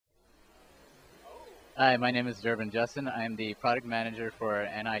Hi, my name is Durbin Justin. I am the product manager for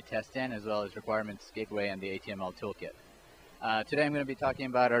NI TestStand as well as Requirements Gateway and the HTML Toolkit. Today I'm going to be talking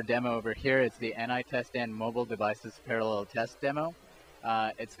about our demo over here. It's the NI TestStand Mobile Devices Parallel Test Demo.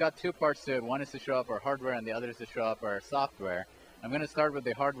 It's got two parts to it. One is to show up our hardware and the other is to show up our software. I'm going to start with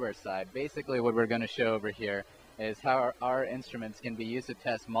the hardware side. Basically what we're going to show over here is how our instruments can be used to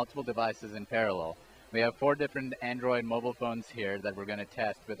test multiple devices in parallel. We have 4 different Android mobile phones here that we're going to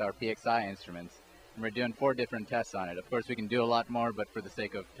test with our PXI instruments. And we're doing 4 different tests on it. Of course, we can do a lot more, but for the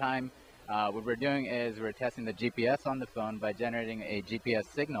sake of time, what we're doing is we're testing the GPS on the phone by generating a GPS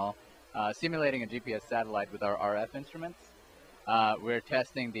signal, simulating a GPS satellite with our RF instruments. We're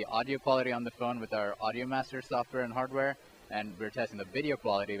testing the audio quality on the phone with our Audio Master software and hardware, and we're testing the video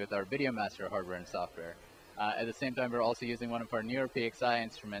quality with our Video Master hardware and software. At the same time, we're also using one of our newer PXI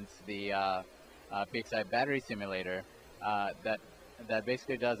instruments, the PXI battery simulator, that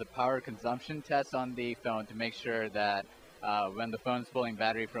basically does a power consumption test on the phone to make sure that when the phone's pulling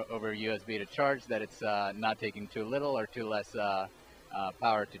battery over USB to charge, that it's not taking too little or too less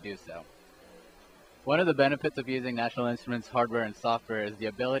power to do so. One of the benefits of using National Instruments hardware and software is the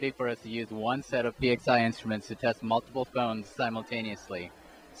ability for us to use one set of PXI instruments to test multiple phones simultaneously.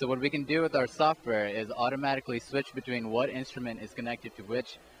 So what we can do with our software is automatically switch between what instrument is connected to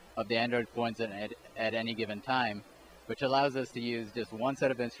which of the Android phones at any given time, which allows us to use just one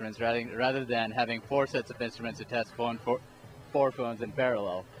set of instruments rather than having 4 sets of instruments to test 4 phones in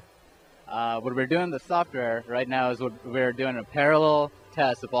parallel. What we're doing in the software right now is we're doing a parallel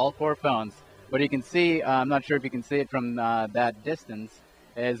test of all 4 phones. What you can see, I'm not sure if you can see it from that distance,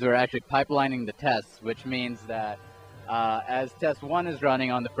 is we're actually pipelining the tests, which means that as test 1 is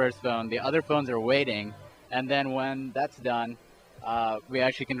running on the first phone, the other phones are waiting, and then when that's done, we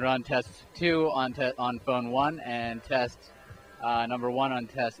actually can run test 2 on phone 1 and test number 1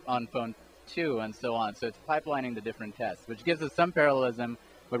 on phone 2 and so on. So it's pipelining the different tests, which gives us some parallelism,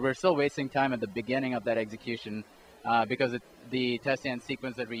 but we're still wasting time at the beginning of that execution because the TestStand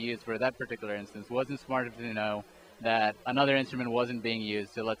sequence that we used for that particular instance wasn't smart enough to know that another instrument wasn't being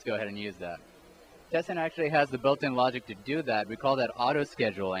used, so let's go ahead and use that. TestStand actually has the built-in logic to do that. We call that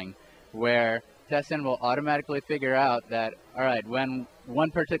auto-scheduling, where TestStand will automatically figure out that, all right, when one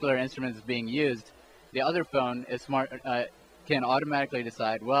particular instrument is being used, the other phone is can automatically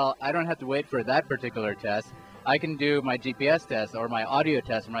decide, well, I don't have to wait for that particular test. I can do my GPS test or my audio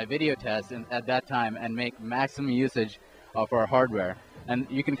test or my video test at that time and make maximum usage of our hardware. And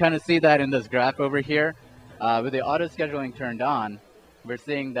you can kind of see that in this graph over here. With the auto scheduling turned on, we're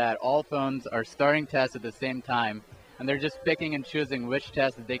seeing that all phones are starting tests at the same time, and they're just picking and choosing which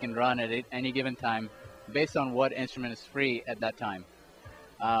test that they can run at any given time based on what instrument is free at that time.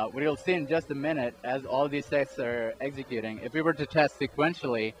 What you'll see in just a minute as all these tests are executing, if we were to test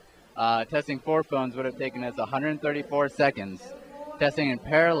sequentially, testing 4 phones would have taken us 134 seconds. Testing in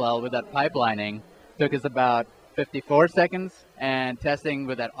parallel with that pipelining took us about 54 seconds, and testing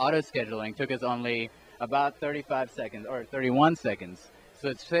with that auto scheduling took us only about 35 seconds or 31 seconds. So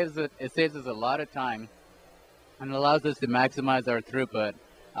it saves us a lot of time and allows us to maximize our throughput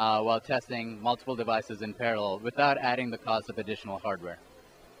while testing multiple devices in parallel without adding the cost of additional hardware.